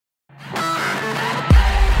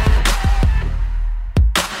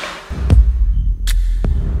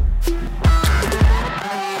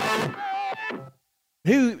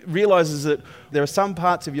realizes that there are some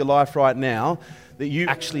parts of your life right now that you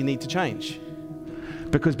actually need to change.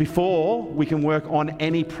 Because before we can work on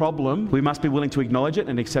any problem, we must be willing to acknowledge it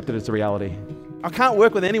and accept it as a reality. I can't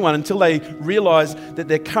work with anyone until they realize that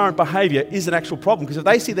their current behavior is an actual problem. Because if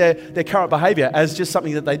they see their current behavior as just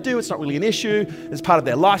something that they do, it's not really an issue, it's part of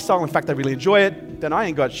their lifestyle, in fact they really enjoy it, then I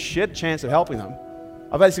ain't got shit chance of helping them.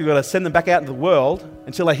 I've basically got to send them back out into the world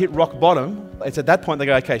until they hit rock bottom. It's at that point they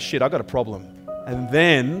go, okay, shit, I've got a problem. And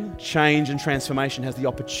then change and transformation has the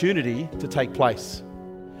opportunity to take place.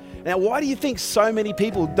 Now, why do you think so many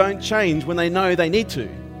people don't change when they know they need to?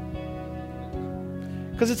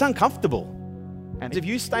 Because it's uncomfortable. And if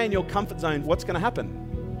you stay in your comfort zone, what's going to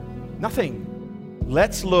happen? Nothing.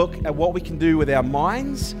 Let's look at what we can do with our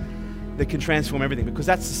minds that can transform everything, because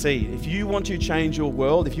that's the seed. If you want to change your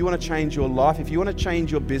world, if you want to change your life, if you want to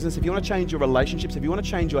change your business, if you want to change your relationships, if you want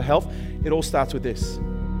to change your health, it all starts with this.